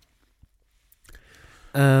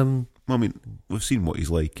 Well, I mean, we've seen what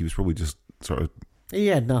he's like. He was probably just sort of... he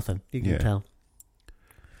had nothing. You can tell.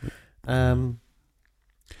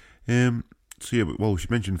 So yeah, but she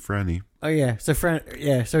mentioned Franny. Oh yeah, so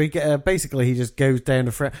so he basically he just goes down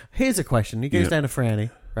to Franny. Here's a question: he goes down to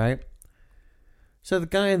Franny, right? So the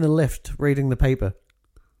guy in the lift reading the paper,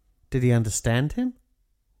 did he understand him?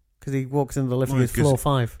 Because he walks into the lift and goes floor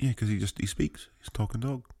 5. Yeah, because he speaks. He's a talking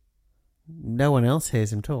dog. No one else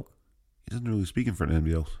hears him talk. He doesn't really speak in front of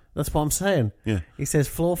anybody else. That's what I'm saying. Yeah. He says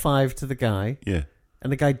floor 5 to the guy. Yeah.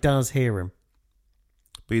 And the guy does hear him.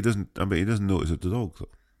 But he doesn't. I mean, he doesn't notice it's the dog. So.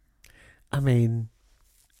 I mean,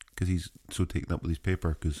 because he's so taken up with his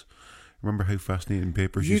paper. Because remember how fascinating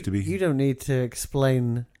papers used to be. You don't need to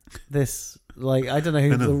explain this. Like, I don't know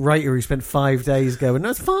who the writer who spent 5 days going,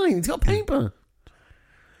 no, it's fine, he's got paper.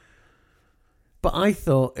 But I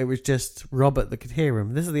thought it was just Robert that could hear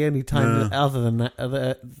him. This is the only time other than that,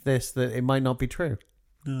 that it might not be true.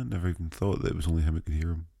 No, I never even thought that it was only him that could hear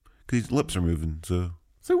him. Because his lips are moving, so...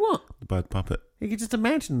 So what? The bad puppet. You could just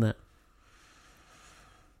imagine that.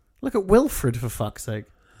 Look at Wilfred, for fuck's sake.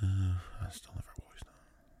 I still never watched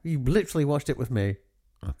that. You literally watched it with me.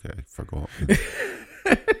 Okay, I forgot.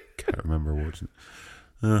 Can't remember watching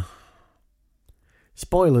it.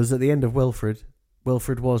 Spoilers, at the end of Wilfred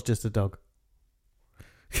was just a dog.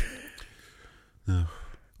 No.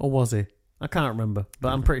 Or was he? I can't remember,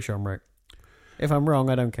 but I'm pretty sure I'm right. If I'm wrong,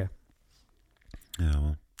 I don't care. Yeah,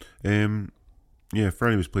 well.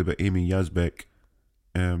 Franny was played by Amy Yazbek.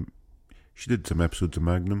 She did some episodes of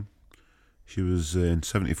Magnum. She was in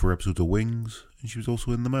 74 episodes of Wings, and she was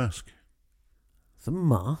also in The Mask. The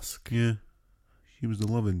Mask? Yeah. She was the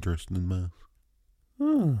love interest in The Mask.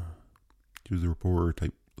 Oh. She was the reporter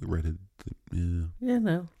type, redhead. Yeah. Yeah,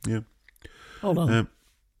 no. Yeah. Hold on.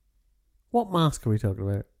 What mask are we talking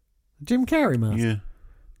about? Jim Carrey mask? Yeah.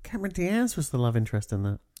 Cameron Diaz was the love interest in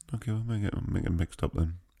that. Okay, well, make it mixed up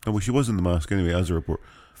then. Oh, well, she was in The Mask anyway, as a reporter.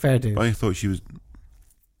 Fair dude. But I thought she was...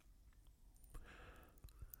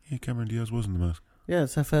 Yeah, Cameron Diaz was in The Mask. Yeah,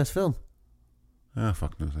 it's her first film. Ah,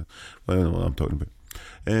 fuck knows that. Well, I don't know what I'm talking about.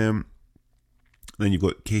 Then you've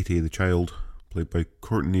got Katie, the child, played by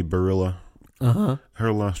Courtney Barilla. Uh-huh.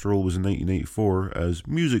 Her last role was in 1984 as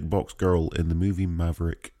music box girl in the movie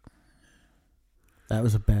Maverick. That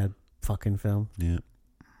was a bad fucking film. Yeah.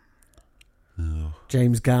 Oh.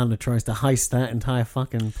 James Garner tries to heist that entire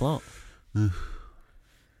fucking plot. So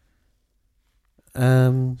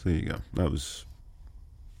there you go.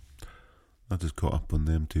 I just caught up on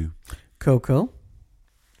them too. Cool.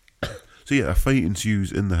 So yeah, a fight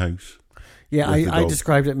ensues in the house. Yeah, I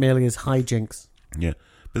described it merely as hijinks. Yeah.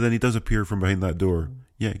 But then he does appear from behind that door.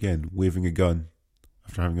 Yeah, again, waving a gun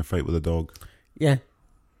after having a fight with a dog. Yeah.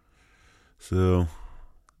 So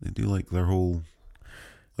they do like their whole...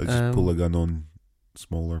 Let's just pull a gun on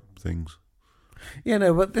smaller things. Yeah,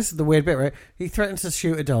 no, but this is the weird bit, right? He threatens to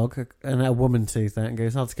shoot a dog, and a woman sees that and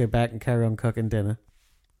goes, I'll just go back and carry on cooking dinner.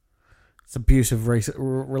 It's an abusive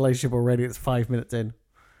relationship already. It's 5 minutes in.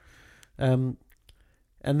 And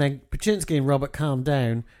then Pachinski and Robert calm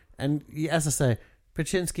down, and as I say,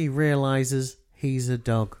 Pachinski realizes he's a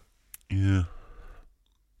dog. Yeah.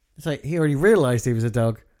 It's like he already realized he was a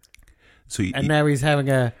dog. So now he's having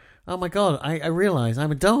oh my God, I realize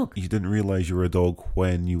I'm a dog. You didn't realize you were a dog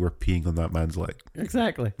when you were peeing on that man's leg.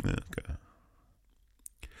 Exactly. Yeah,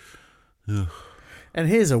 okay. And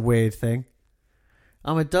here's a weird thing.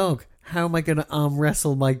 I'm a dog. how am I going to arm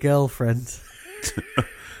wrestle my girlfriend?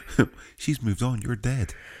 She's moved on. You're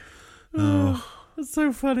dead. That's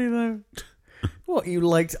so funny, though. What, you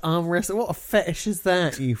liked arm wrestle? What a fetish is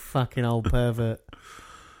that, you fucking old pervert?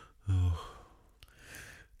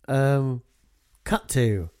 Cut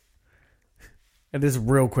to. And this is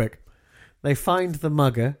real quick. They find the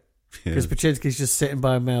mugger, because Pachinski's just sitting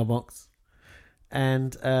by a mailbox.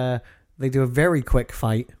 And they do a very quick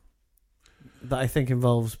fight that I think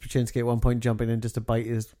involves Pachinski at one point jumping in just to bite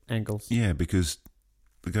his ankles. Yeah, because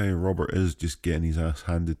the guy Robert is just getting his ass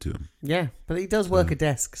handed to him. Yeah, but he does work a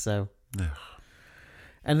desk, so...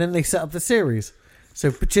 And then they set up the series.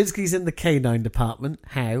 So Pachinski's in the canine department.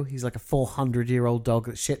 How? He's like a 400-year-old dog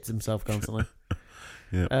that shits himself constantly.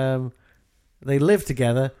 Yeah. They live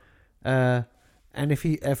together. And if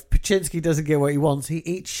Pachinski doesn't get what he wants, he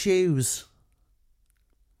eats shoes.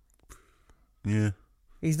 Yeah.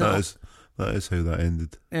 He's not... That is how that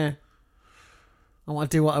ended. Yeah. I want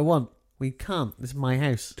to do what I want. Well, you can't. This is my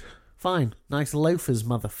house. Fine. Nice loafers,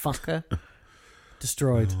 motherfucker.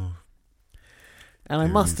 Destroyed. And I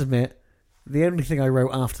must admit, the only thing I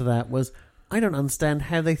wrote after that was, I don't understand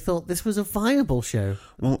how they thought this was a viable show.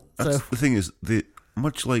 Well, the thing is,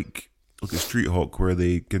 much like at Street Hawk, where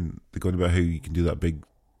they're going about how you can do that big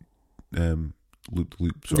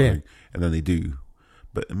loop sort of thing, and then they do.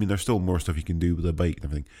 But, I mean, there's still more stuff you can do with a bike and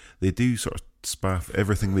everything. They do sort of spaff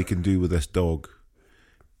everything they can do with this dog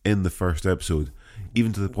in the first episode,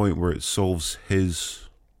 even to the point where it solves his...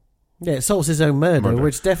 Yeah, it solves his own murder,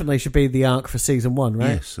 which definitely should be the arc for season 1,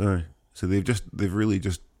 right? Yes, so they've really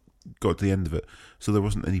just got to the end of it. So there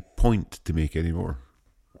wasn't any point to make anymore.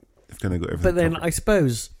 They've kind of got everything But then, covered. I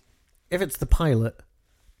suppose, if it's the pilot,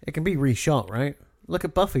 it can be reshot, right? Look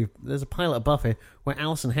at Buffy. There's a pilot of Buffy where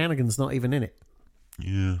Alison Hannigan's not even in it.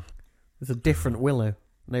 Yeah. There's a different Willow.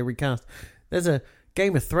 And they recast. There's a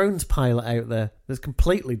Game of Thrones pilot out there that's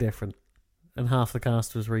completely different. And half the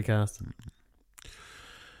cast was recast.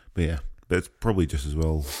 But yeah, but it's probably just as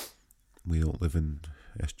well we don't live in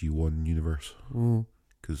SG-1 universe.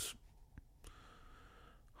 Because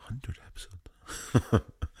 100 episodes.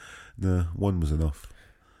 No, 1 was enough.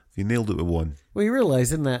 If you nailed it with 1. Well, you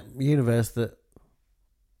realise in that universe that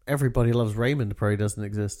Everybody Loves Raymond probably doesn't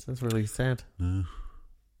exist. That's really sad.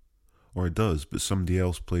 Or it does, but somebody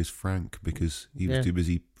else plays Frank because he was too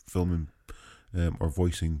busy filming or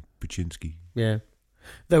voicing Pachinski. Yeah.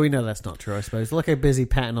 Though we know that's not true, I suppose. Look how busy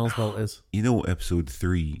Patton Oswalt is. You know, episode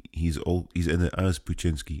 3, he's in it as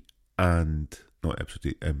Pachinski and... Not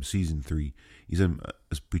episode 8, season 3. He's in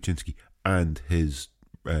as Pachinski and his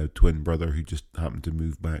twin brother who just happened to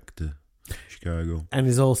move back to Chicago. And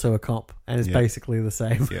is also a cop and is basically the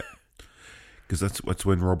same. Yeah. Because that's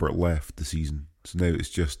when Robert left the season. So now it's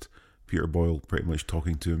just Peter Boyle pretty much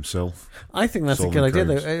talking to himself. I think that's a good idea,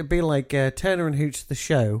 though. It'd be like Turner and Hooch the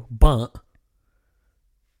show, but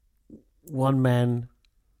one man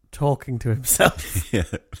talking to himself. Yeah.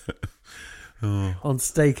 On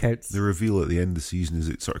stakeouts. The reveal at the end of the season is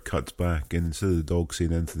it sort of cuts back, and instead of the dog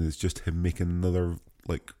saying anything, it's just him making another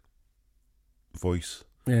voice.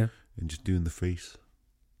 Yeah. And just doing the face.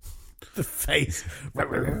 The face.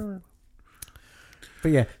 But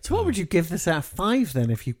yeah, so what would you give this out of 5 then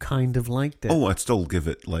if you kind of liked it? Oh, I'd still give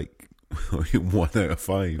it 1 out of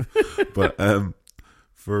 5. But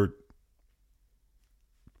for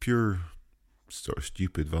pure sort of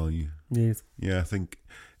stupid value, yes. Yeah, I think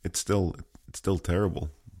it's still terrible.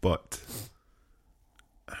 But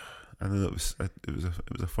I don't know, it was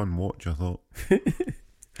a fun watch, I thought.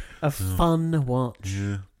 Fun watch.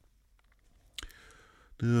 Yeah.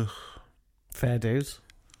 Ugh. Fair dues.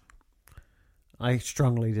 I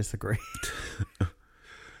strongly disagree.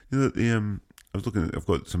 You know, I was looking at, I've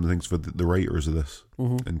got some things for the writers of this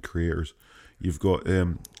and creators. You've got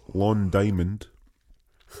Lon Diamond,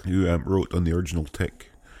 who wrote on the original Tick.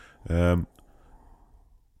 Because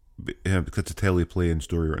it's a teleplay and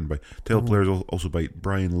story written by... Teleplay is also by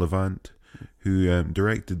Brian Levant, who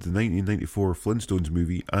directed the 1994 Flintstones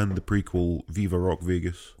movie and the prequel Viva Rock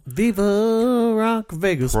Vegas. Viva Rock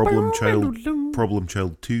Vegas. Problem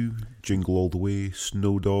Child 2, Jingle All the Way,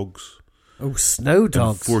 Snow Dogs. Oh, Snow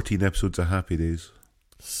Dogs. And 14 episodes of Happy Days.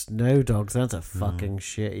 Snow Dogs, that's a fucking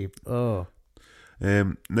shitty... Oh.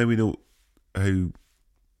 Now we know how...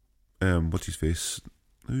 what's his face?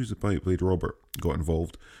 Who's the guy who played Robert got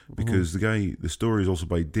involved? Because the story is also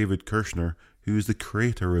by David Kirshner, who is the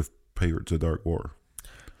creator of Pirates of Dark Water.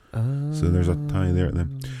 So there's a tie there to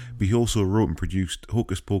them. But he also wrote and produced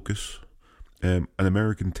Hocus Pocus, An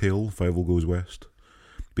American Tale, Fievel Goes West.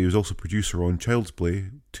 But he was also producer on Child's Play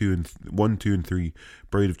 1, 2, and 3,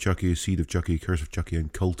 Bride of Chucky, Seed of Chucky, Curse of Chucky,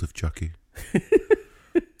 and Cult of Chucky.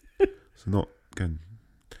 So not again.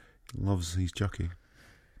 Loves his Chucky.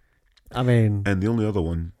 I mean, And the only other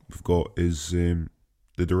one we've got is the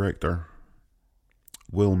director,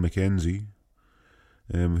 Will Mackenzie,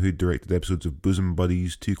 who directed episodes of Bosom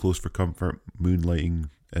Buddies, Too Close for Comfort, Moonlighting,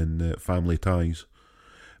 and Family Ties.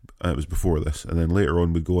 It was before this, and then later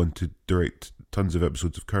on would go on to direct tons of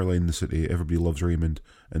episodes of Caroline in the City, Everybody Loves Raymond,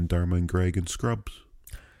 and Dharma and Greg and Scrubs.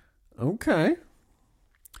 okay.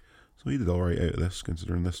 So he did all right out of this,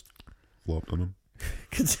 considering this flopped on him.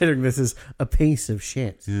 Considering this is a piece of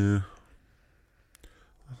shit. Yeah.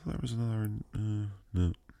 I thought there was another.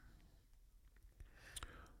 No.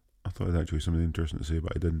 I thought I had actually something interesting to say,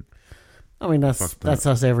 but I didn't. I mean, that's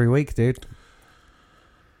us every week, dude.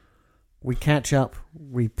 We catch up.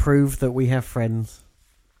 We prove that we have friends.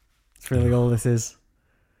 That's really all this is.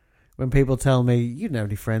 When people tell me, you know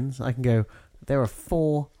any friends, I can go, there are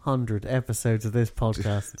 400 episodes of this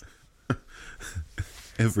podcast.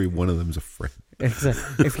 Every one of them's a friend.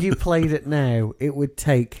 If you played it now, it would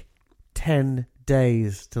take 10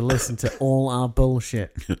 days to listen to all our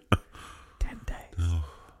bullshit. 10 days. Oh.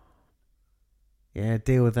 Yeah,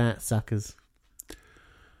 deal with that, suckers.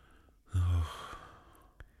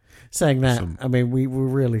 Saying that, I mean, we were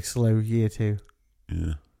really slow year 2.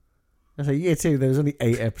 Yeah. I say year 2, there was only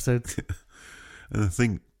 8 episodes. And I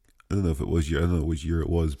think, I don't know if it was year, I don't know which year it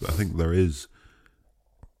was, but I think there is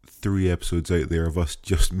 3 episodes out there of us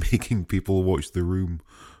just making people watch The Room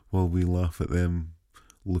while we laugh at them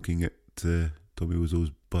looking at Tommy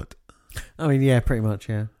Wiseau's butt. I mean, yeah, pretty much,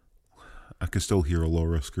 yeah. I can still hear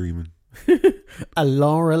Laura screaming.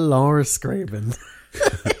 Laura screaming.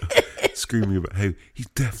 Screaming about how he's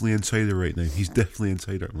definitely inside her right now. He's definitely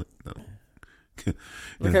inside her. I'm like, no.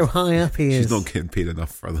 Look how high up he is. She's not getting paid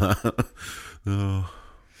enough for that. Oh.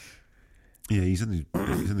 Yeah, he's in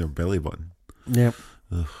their belly button. Yep.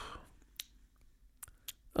 Ugh.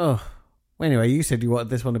 Oh. Well, anyway, you said you wanted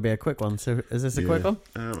this one to be a quick one, so is this a quick one?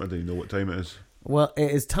 I don't even know what time it is. Well,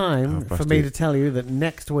 it is time for me to tell you that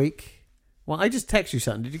next week... Well, I just texted you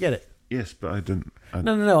something. Did you get it? Yes, but I didn't.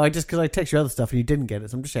 No. Because I texted you other stuff and you didn't get it,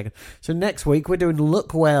 so I'm just checking. So next week we're doing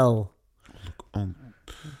Look Well.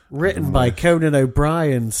 Written by Conan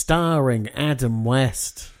O'Brien, starring Adam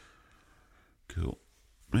West. Cool.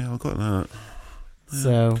 Yeah, I got that.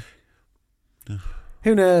 So,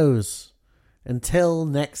 who knows? Until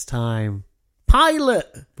next time.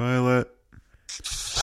 Pilot!